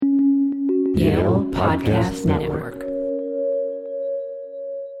Yale Podcast Network.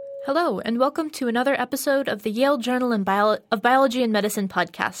 Hello, and welcome to another episode of the Yale Journal of Biology and Medicine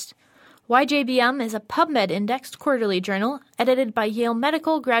podcast. YJBM is a PubMed-indexed quarterly journal edited by Yale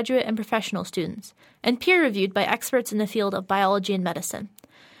medical, graduate, and professional students, and peer-reviewed by experts in the field of biology and medicine.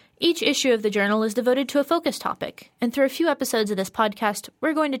 Each issue of the journal is devoted to a focus topic, and through a few episodes of this podcast,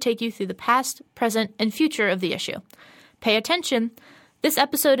 we're going to take you through the past, present, and future of the issue. Pay attention! This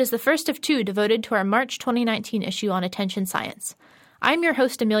episode is the first of two devoted to our March 2019 issue on attention science. I'm your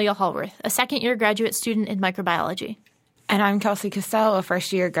host, Amelia Hallworth, a second-year graduate student in microbiology. And I'm Kelsey Castell, a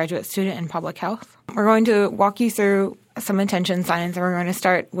first-year graduate student in public health. We're going to walk you through some attention science, and we're going to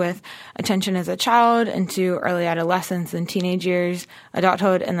start with attention as a child into early adolescence and teenage years,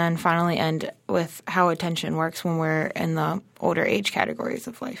 adulthood, and then finally end with how attention works when we're in the older age categories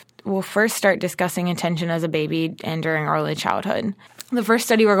of life. We'll first start discussing attention as a baby and during early childhood. The first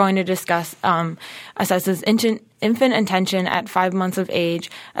study we're going to discuss assesses infant attention at 5 months of age,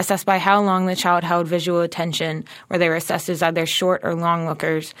 assessed by how long the child held visual attention, where they were assessed as either short or long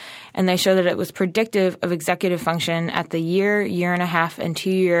lookers. And they show that it was predictive of executive function at the year, year and a half, and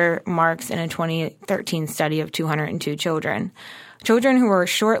 2-year marks in a 2013 study of 202 children. Children who were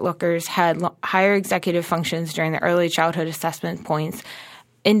short lookers had higher executive functions during the early childhood assessment points,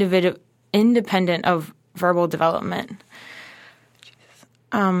 independent of verbal development.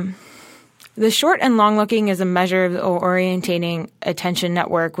 The short and long looking is a measure of the orientating attention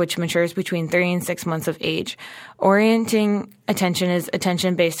network, which matures between 3 and 6 months of age. Orienting attention is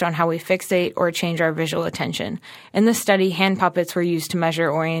attention based on how we fixate or change our visual attention. In this study, hand puppets were used to measure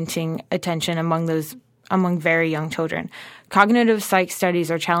orienting attention among very young children. Cognitive psych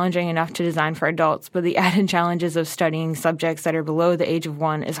studies are challenging enough to design for adults, but the added challenges of studying subjects that are below the age of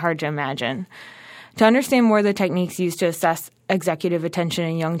 1 is hard to imagine. To understand more of the techniques used to assess executive attention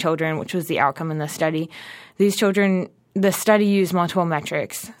in young children, which was the outcome in the study, the study used multiple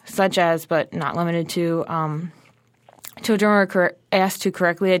metrics, such as, but not limited to, children were asked to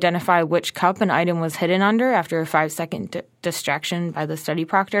correctly identify which cup an item was hidden under after a 5-second distraction by the study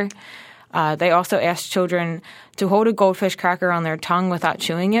proctor. They also asked children to hold a goldfish cracker on their tongue without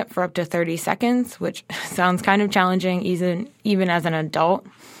chewing it for up to 30 seconds, which sounds kind of challenging even as an adult.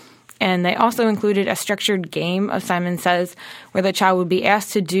 And they also included a structured game of Simon Says, where the child would be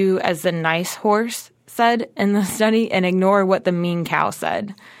asked to do as the nice horse said in the study and ignore what the mean cow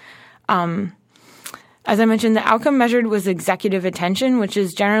said. As I mentioned, the outcome measured was executive attention, which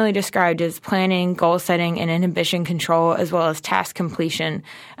is generally described as planning, goal setting, and inhibition control, as well as task completion.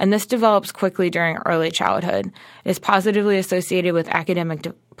 And this develops quickly during early childhood. It is positively associated with academic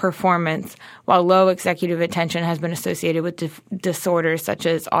performance, while low executive attention has been associated with disorders such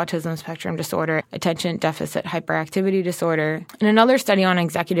as autism spectrum disorder, attention deficit hyperactivity disorder. In another study on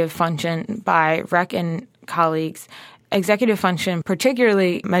executive function by Reck and colleagues, executive function,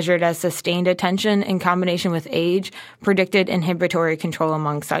 particularly measured as sustained attention in combination with age, predicted inhibitory control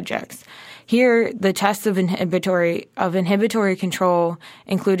among subjects. Here, the tests of inhibitory control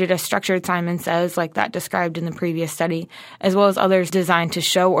included a structured Simon Says, like that described in the previous study, as well as others designed to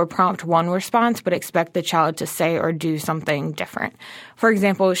show or prompt one response but expect the child to say or do something different. For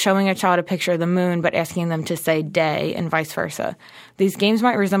example, showing a child a picture of the moon but asking them to say day and vice versa. These games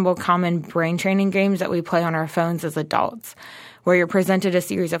might resemble common brain training games that we play on our phones as adults, where you're presented a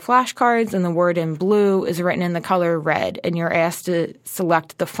series of flashcards and the word in blue is written in the color red, and you're asked to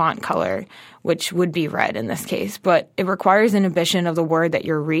select the font color, which would be red in this case. But it requires inhibition of the word that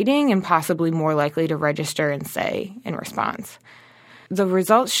you're reading and possibly more likely to register and say in response. The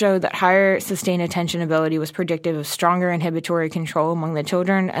results showed that higher sustained attention ability was predictive of stronger inhibitory control among the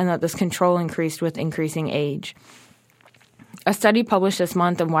children, and that this control increased with increasing age. A study published this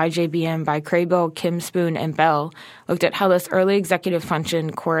month in YJBM by Craybill, Kim Spoon, and Bell looked at how this early executive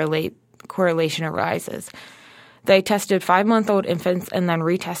function correlation arises. They tested 5-month-old infants and then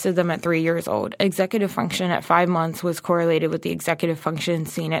retested them at 3 years old. Executive function at 5 months was correlated with the executive function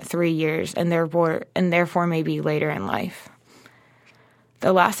seen at 3 years and therefore may be later in life.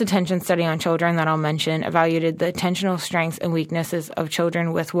 The last attention study on children that I'll mention evaluated the attentional strengths and weaknesses of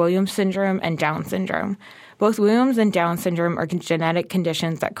children with Williams syndrome and Down syndrome. Both Williams and Down syndrome are genetic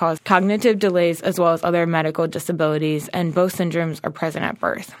conditions that cause cognitive delays as well as other medical disabilities, and both syndromes are present at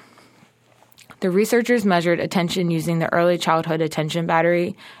birth. The researchers measured attention using the Early Childhood Attention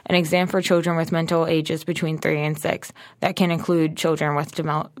Battery, an exam for children with mental ages between 3 and 6 that can include children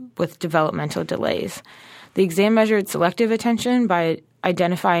with developmental delays. The exam measured selective attention by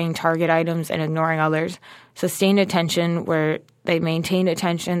identifying target items and ignoring others, sustained attention, where they maintained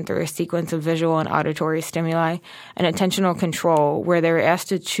attention through a sequence of visual and auditory stimuli, and attentional control, where they were asked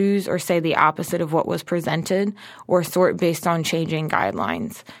to choose or say the opposite of what was presented or sort based on changing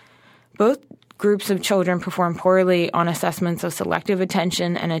guidelines. Both groups of children performed poorly on assessments of selective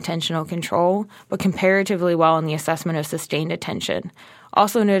attention and attentional control, but comparatively well in the assessment of sustained attention.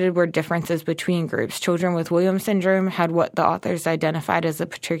 Also noted were differences between groups. Children with Williams syndrome had what the authors identified as a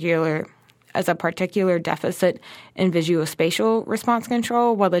particular deficit in visuospatial response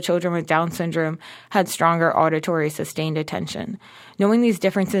control, while the children with Down syndrome had stronger auditory sustained attention. Knowing these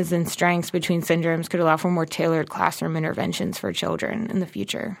differences in strengths between syndromes could allow for more tailored classroom interventions for children in the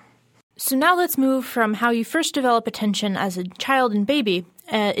future. So now let's move from how you first develop attention as a child and baby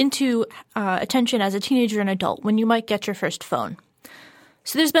into attention as a teenager and adult, when you might get your first phone.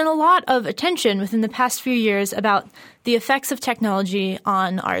 So there's been a lot of attention within the past few years about the effects of technology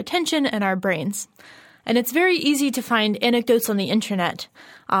on our attention and our brains. And it's very easy to find anecdotes on the internet,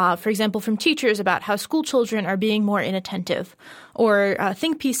 for example, from teachers about how school children are being more inattentive, or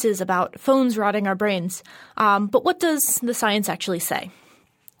think pieces about phones rotting our brains. But what does the science actually say?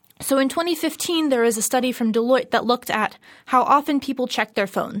 So in 2015, there was a study from Deloitte that looked at how often people check their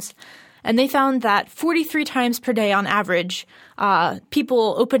phones. And they found that 43 times per day on average,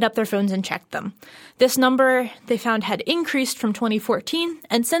 people opened up their phones and checked them. This number, they found, had increased from 2014.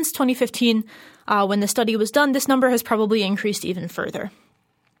 And since 2015, when the study was done, this number has probably increased even further.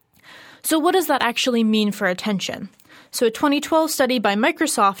 So what does that actually mean for attention? So a 2012 study by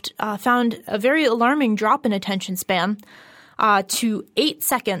Microsoft found a very alarming drop in attention span to 8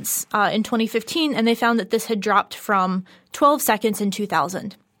 seconds in 2015, and they found that this had dropped from 12 seconds in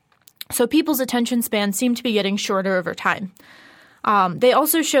 2000. So people's attention span seemed to be getting shorter over time. They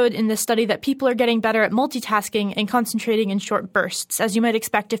also showed in this study that people are getting better at multitasking and concentrating in short bursts, as you might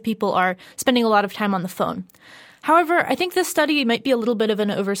expect if people are spending a lot of time on the phone. However, I think this study might be a little bit of an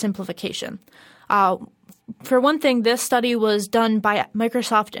oversimplification. For one thing, this study was done by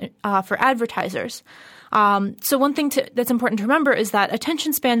Microsoft for advertisers. So one thing that's important to remember is that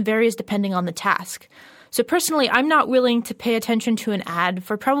attention span varies depending on the task. So personally, I'm not willing to pay attention to an ad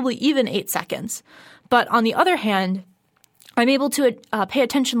for probably even 8 seconds. But on the other hand, I'm able to pay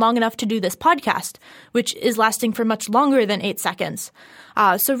attention long enough to do this podcast, which is lasting for much longer than 8 seconds.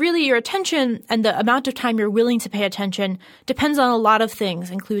 So really, your attention and the amount of time you're willing to pay attention depends on a lot of things,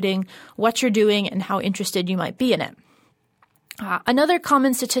 including what you're doing and how interested you might be in it. Another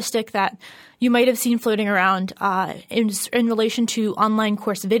common statistic that you might have seen floating around in relation to online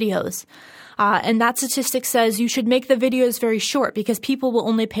course videos. And that statistic says you should make the videos very short because people will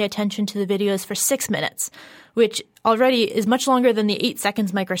only pay attention to the videos for 6 minutes, which already is much longer than the 8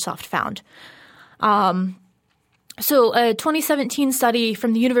 seconds Microsoft found. So a 2017 study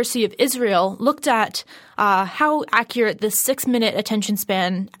from the University of Israel looked at how accurate this 6-minute attention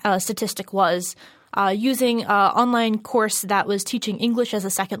span statistic was using an online course that was teaching English as a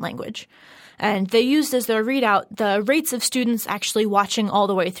second language. And they used as their readout the rates of students actually watching all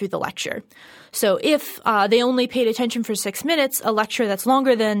the way through the lecture. So if they only paid attention for 6 minutes, a lecture that's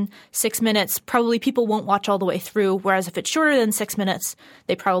longer than 6 minutes, probably people won't watch all the way through, whereas if it's shorter than 6 minutes,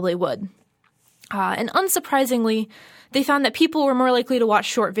 they probably would. And unsurprisingly, they found that people were more likely to watch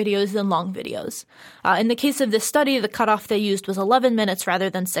short videos than long videos. In the case of this study, the cutoff they used was 11 minutes rather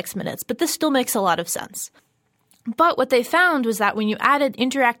than 6 minutes, but this still makes a lot of sense. But what they found was that when you added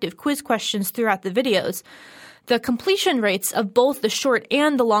interactive quiz questions throughout the videos, the completion rates of both the short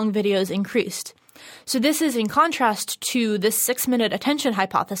and the long videos increased. So this is in contrast to this 6-minute attention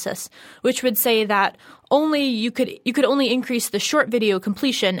hypothesis, which would say that you could only increase the short video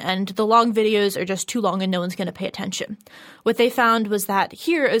completion and the long videos are just too long and no one's going to pay attention. What they found was that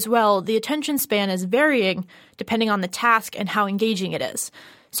here as well, the attention span is varying depending on the task and how engaging it is.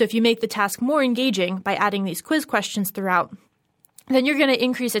 So if you make the task more engaging by adding these quiz questions throughout, then you're going to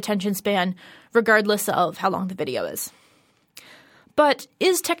increase attention span regardless of how long the video is. But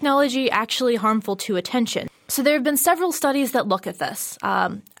is technology actually harmful to attention? So there have been several studies that look at this.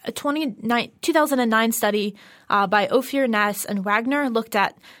 A 2009 study by Ophir, Nass, and Wagner looked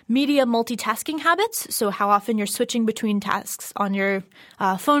at media multitasking habits, so how often you're switching between tasks on your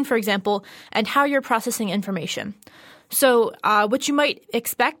phone, for example, and how you're processing information. So what you might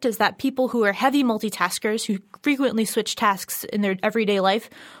expect is that people who are heavy multitaskers, who frequently switch tasks in their everyday life,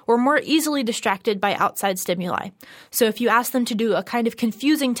 were more easily distracted by outside stimuli. So if you ask them to do a kind of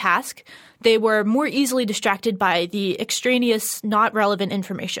confusing task, they were more easily distracted by the extraneous, not relevant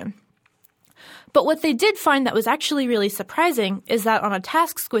information. But what they did find that was actually really surprising is that on a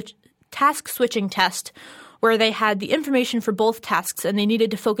task switching test, where they had the information for both tasks and they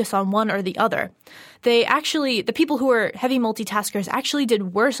needed to focus on one or the other. The people who were heavy multitaskers actually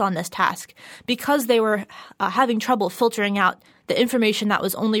did worse on this task because they were having trouble filtering out the information that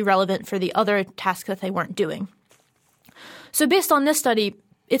was only relevant for the other task that they weren't doing. So based on this study,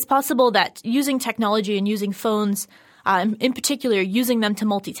 it's possible that using technology and using phones, in particular using them to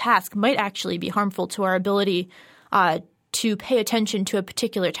multitask, might actually be harmful to our ability to pay attention to a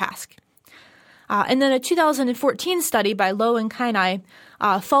particular task. And then a 2014 study by Lowe and Kainai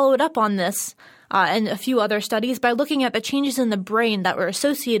followed up on this and a few other studies by looking at the changes in the brain that were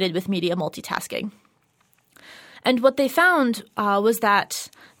associated with media multitasking. And what they found was that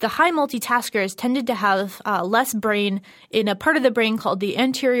the high multitaskers tended to have less brain in a part of the brain called the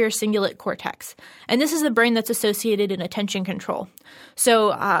anterior cingulate cortex. And this is the brain that's associated in attention control.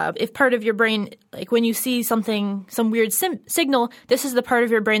 So if part of your brain, like when you see something, some weird signal, this is the part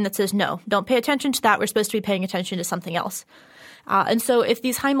of your brain that says, no, don't pay attention to that. We're supposed to be paying attention to something else. And so if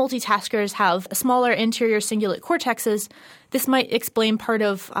these high multitaskers have smaller anterior cingulate cortexes, this might explain part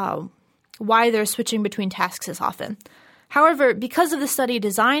of why they're switching between tasks as often. However, because of the study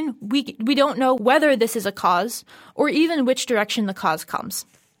design, we don't know whether this is a cause or even which direction the cause comes.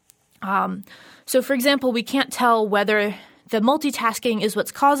 So, for example, we can't tell whether the multitasking is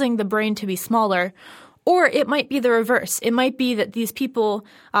what's causing the brain to be smaller, or it might be the reverse. It might be that these people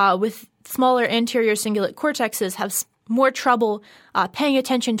with smaller anterior cingulate cortexes have more trouble paying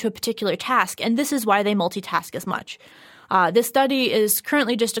attention to a particular task, and this is why they multitask as much. This study is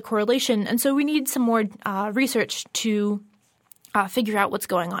currently just a correlation, and so we need some more research to figure out what's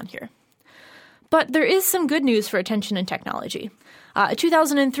going on here. But there is some good news for attention and technology. A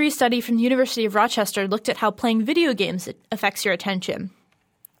 2003 study from the University of Rochester looked at how playing video games affects your attention.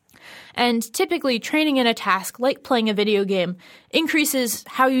 And typically, training in a task, like playing a video game, increases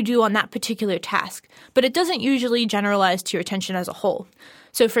how you do on that particular task, but it doesn't usually generalize to your attention as a whole.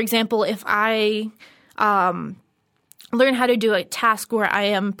 So, for example, if I learn how to do a task where I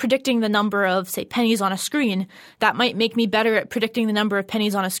am predicting the number of, say, pennies on a screen, that might make me better at predicting the number of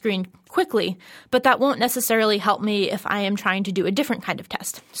pennies on a screen quickly, but that won't necessarily help me if I am trying to do a different kind of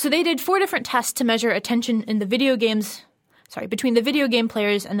test. So they did 4 different tests to measure attention in the between the video game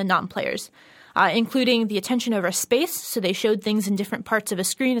players and the non-players, including the attention over space, so they showed things in different parts of a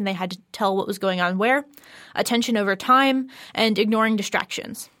screen and they had to tell what was going on where, attention over time, and ignoring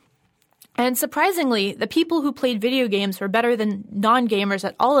distractions. And surprisingly, the people who played video games were better than non-gamers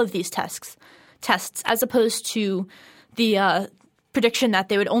at all of these tests, as opposed to the prediction that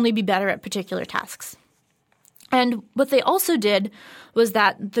they would only be better at particular tasks. And what they also did was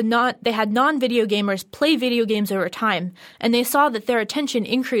that they had non-video gamers play video games over time, and they saw that their attention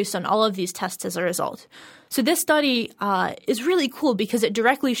increased on all of these tests as a result. So this study is really cool because it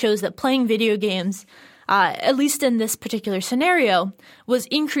directly shows that playing video games, at least in this particular scenario, was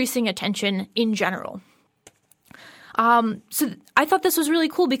increasing attention in general. So I thought this was really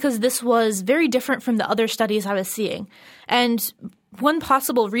cool because this was very different from the other studies I was seeing. And one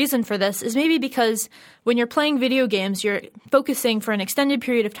possible reason for this is maybe because when you're playing video games, you're focusing for an extended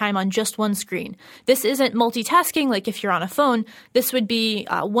period of time on just one screen. This isn't multitasking like if you're on a phone. This would be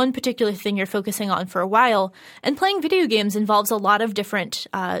one particular thing you're focusing on for a while. And playing video games involves a lot of different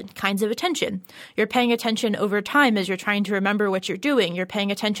kinds of attention. You're paying attention over time as you're trying to remember what you're doing. You're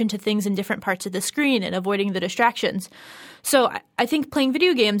paying attention to things in different parts of the screen and avoiding the distractions. So I think playing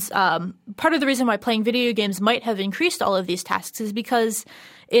video games, part of the reason why playing video games might have increased all of these tasks is because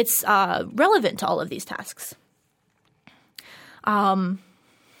it's relevant to all of these tasks.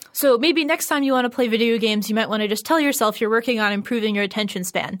 So maybe next time you want to play video games, you might want to just tell yourself you're working on improving your attention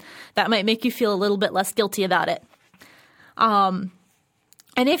span. That might make you feel a little bit less guilty about it. And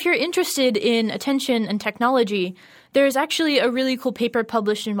if you're interested in attention and technology, there's actually a really cool paper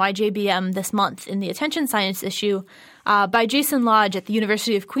published in YJBM this month in the Attention Science issue by Jason Lodge at the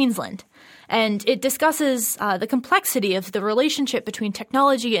University of Queensland. And it discusses the complexity of the relationship between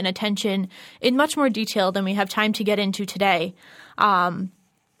technology and attention in much more detail than we have time to get into today, and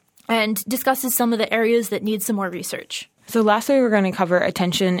discusses some of the areas that need some more research. So lastly, we're going to cover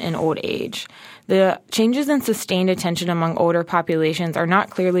attention in old age. The changes in sustained attention among older populations are not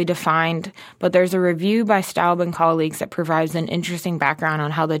clearly defined, but there's a review by Staub and colleagues that provides an interesting background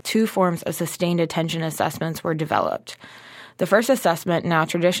on how the 2 forms of sustained attention assessments were developed. The first assessment,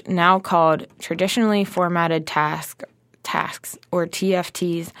 now called Traditionally Formatted Tasks, or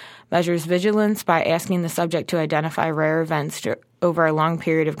TFTs, measures vigilance by asking the subject to identify rare events over a long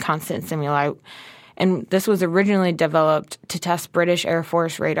period of constant stimuli. And this was originally developed to test British Air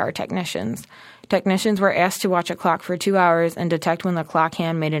Force radar technicians. Technicians were asked to watch a clock for 2 hours and detect when the clock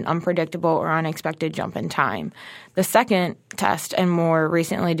hand made an unpredictable or unexpected jump in time. The second test and more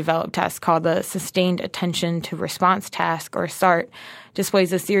recently developed test, called the Sustained Attention to Response Task, or SART,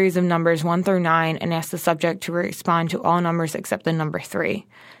 displays a series of numbers 1 through 9 and asks the subject to respond to all numbers except the number 3.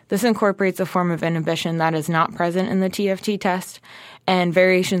 This incorporates a form of inhibition that is not present in the TFT test, and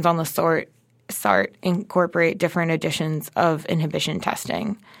variations on the SART incorporate different editions of inhibition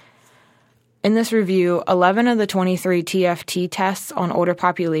testing. In this review, 11 of the 23 TFT tests on older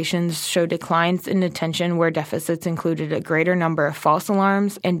populations show declines in attention where deficits included a greater number of false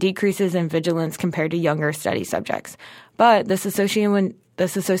alarms and decreases in vigilance compared to younger study subjects. But this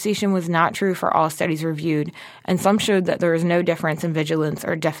association was not true for all studies reviewed, and some showed that there was no difference in vigilance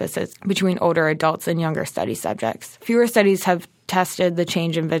or deficits between older adults and younger study subjects. Fewer studies have tested the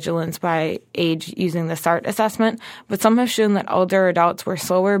change in vigilance by age using the SART assessment, but some have shown that older adults were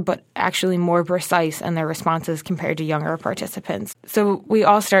slower but actually more precise in their responses compared to younger participants. So we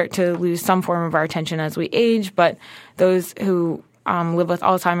all start to lose some form of our attention as we age, but those who live with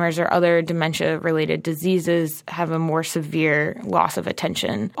Alzheimer's or other dementia-related diseases have a more severe loss of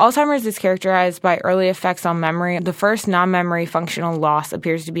attention. Alzheimer's is characterized by early effects on memory. The first non-memory functional loss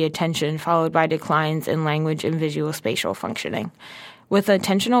appears to be attention, followed by declines in language and visual spatial functioning. With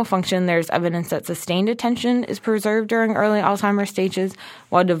attentional function, there's evidence that sustained attention is preserved during early Alzheimer's stages,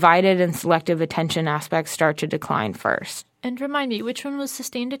 while divided and selective attention aspects start to decline first. And remind me, which one was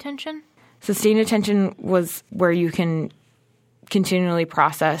sustained attention? Sustained attention was where you can continually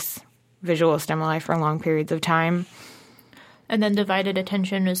process visual stimuli for long periods of time. And then divided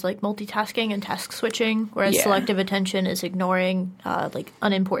attention is like multitasking and task switching, whereas selective attention is ignoring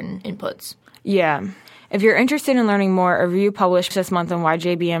unimportant inputs. Yeah. If you're interested in learning more, a review published this month on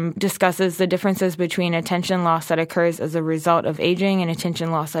YJBM discusses the differences between attention loss that occurs as a result of aging and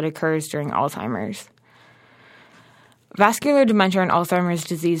attention loss that occurs during Alzheimer's. Vascular dementia and Alzheimer's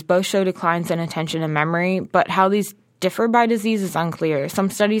disease both show declines in attention and memory, but how these differ by disease is unclear. Some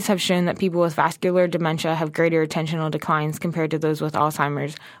studies have shown that people with vascular dementia have greater attentional declines compared to those with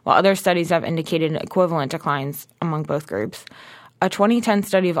Alzheimer's, while other studies have indicated equivalent declines among both groups. A 2010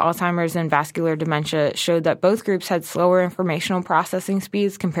 study of Alzheimer's and vascular dementia showed that both groups had slower informational processing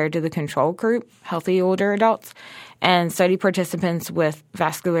speeds compared to the control group, healthy older adults, and study participants with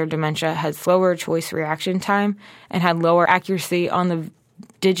vascular dementia had slower choice reaction time and had lower accuracy on the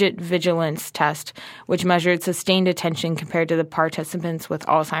digit vigilance test, which measured sustained attention compared to the participants with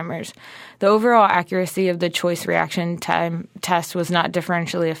Alzheimer's. The overall accuracy of the choice reaction time test was not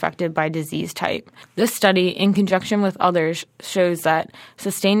differentially affected by disease type. This study, in conjunction with others, shows that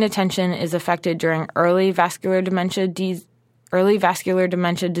sustained attention is affected during early vascular dementia disease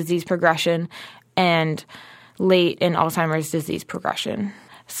progression and late in Alzheimer's disease progression.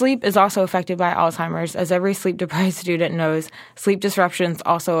 Sleep is also affected by Alzheimer's. As every sleep-deprived student knows, sleep disruptions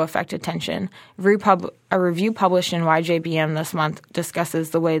also affect attention. A review published in YJBM this month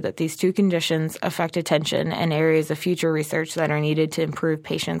discusses the way that these two conditions affect attention and areas of future research that are needed to improve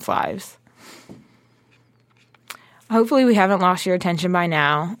patients' lives. Hopefully we haven't lost your attention by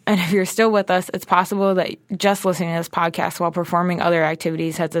now, and if you're still with us, it's possible that just listening to this podcast while performing other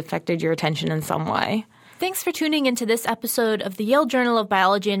activities has affected your attention in some way. Thanks for tuning into this episode of the Yale Journal of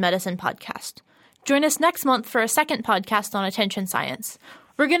Biology and Medicine podcast. Join us next month for a second podcast on attention science.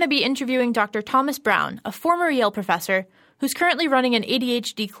 We're going to be interviewing Dr. Thomas Brown, a former Yale professor who's currently running an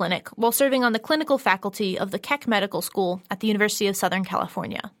ADHD clinic while serving on the clinical faculty of the Keck Medical School at the University of Southern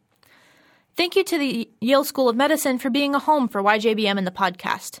California. Thank you to the Yale School of Medicine for being a home for YJBM and the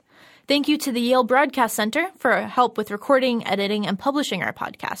podcast. Thank you to the Yale Broadcast Center for help with recording, editing, and publishing our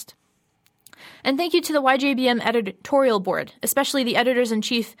podcast. And thank you to the YJBM editorial board, especially the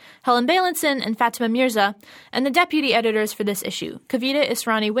editors-in-chief Helen Bailenson and Fatima Mirza, and the deputy editors for this issue, Kavita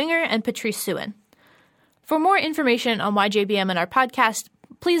Israni-Winger and Patrice Suin. For more information on YJBM and our podcast,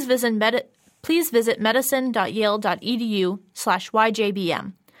 please visit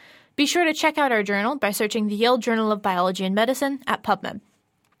medicine.yale.edu/YJBM. Be sure to check out our journal by searching the Yale Journal of Biology and Medicine at PubMed.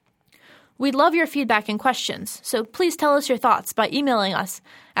 We'd love your feedback and questions, so please tell us your thoughts by emailing us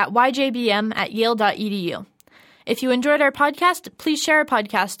at yjbm@yale.edu. If you enjoyed our podcast, please share our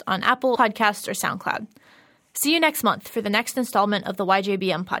podcast on Apple Podcasts or SoundCloud. See you next month for the next installment of the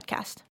YJBM podcast.